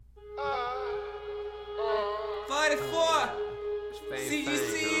94.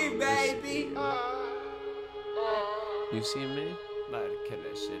 CGCE, baby. You see me? About to kill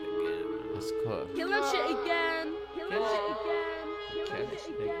that shit again. That's cool. Kill that shit again. Kill that shit again. Kill that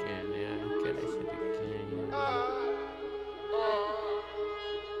shit again, yeah. Kill that shit again, yeah.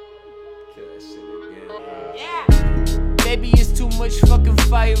 Kill that shit again. Yeah. Baby, it's too much fucking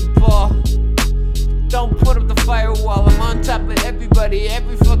fireball. Don't put up the firewall. I'm on top of everybody,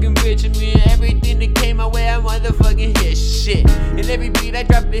 every fucking bitch. I mean, everything that came my way, I motherfucking hit shit. And every beat I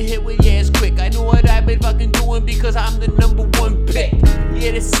drop the hit with, yeah, it's quick. I know what I've been fucking doing because I'm the #1 pick.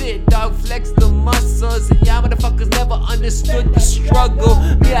 Yeah, that's it, dog. Flex the muscles. And y'all motherfuckers never understood the struggle.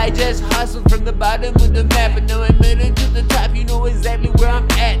 Me, I just hustled from the bottom of the map, and now I made it to the top. You know exactly where I'm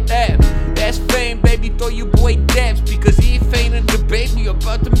at. That's fame, baby. Throw your boy dabs because he fainted the baby.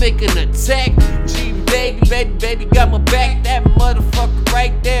 About to make an attack. G baby, got my back. That motherfucker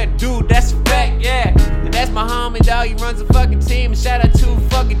right there, dude, that's a fact, yeah. And that's my homie, dog, he runs a fucking team. Shout out to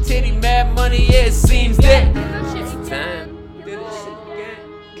fucking Titty, mad money, yeah, it seems that it's time. Kill that shit again.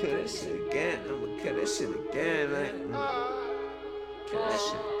 Kill that shit again. I'ma kill that shit again. Like, Kill that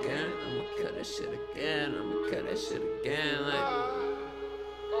shit again, I'ma kill that shit again, I'ma kill that shit again, like.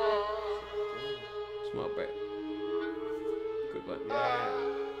 Smoke break. Quick one. yeah.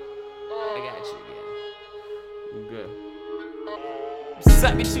 I got you again. I'm good.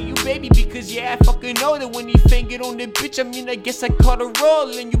 Something to you, baby, because yeah, I fucking know that when he fingered on the bitch, I mean, I guess I caught a roll,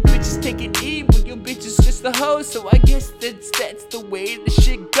 and you bitches taking E, but your bitch is just a hoe, so I guess that's the way the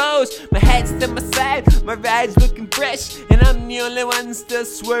shit goes. My hat's to my side, my ride's looking fresh, and I'm the only one still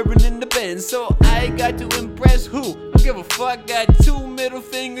swerving in the Benz, so I got to impress who? Don't give a fuck, got 2 middle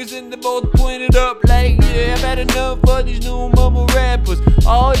fingers and they both pointed up like, yeah, I've had enough of these new mumble rappers.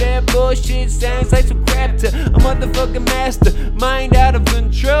 All that bullshit sounds like some crap to a motherfucking master, mind out of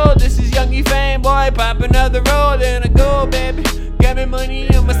control. This is Youngie Fame Boy, pop another roll, then I go, baby. Got me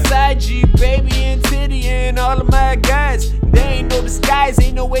money on my side, G, baby, and Titty, and all of my guys. They ain't no disguise,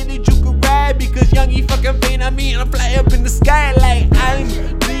 ain't no way that you could ride, because Youngie fucking Fame, I mean, I fly up in the sky like I'm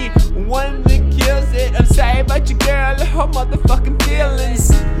the one that kills it. I'm sorry about your girl and her motherfucking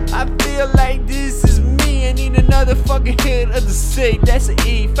feelings. I feel like this is me. I need another fucking hit of the C. That's an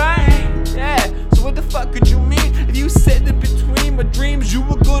E, fine, yeah. So what the fuck could you mean if you said that between my dreams you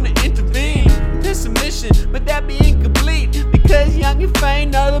were gonna intervene? There's a mission, but that be incomplete because Youngie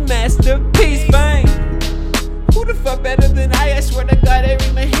Fame know the masterpiece, fine. Who the fuck better than I swear to God, I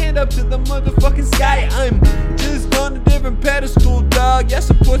raise my hand up to the motherfucking sky. I'm just on a different pedestal, dog. Yes,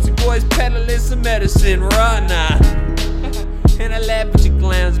 some pussy boys peddling some medicine, raw nah. And I laugh at you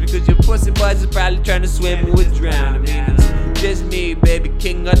clowns because your pussy boys are probably trying to swim with drown. I mean, it's just me, baby,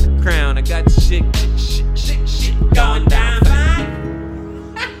 king of the crown. I got the shit going down,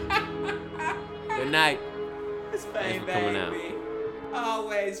 fine. Good night. It's Fame, coming out. baby.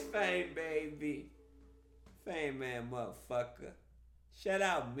 Always Fame, baby. Fame, man, motherfucker. Shout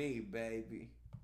out me, baby.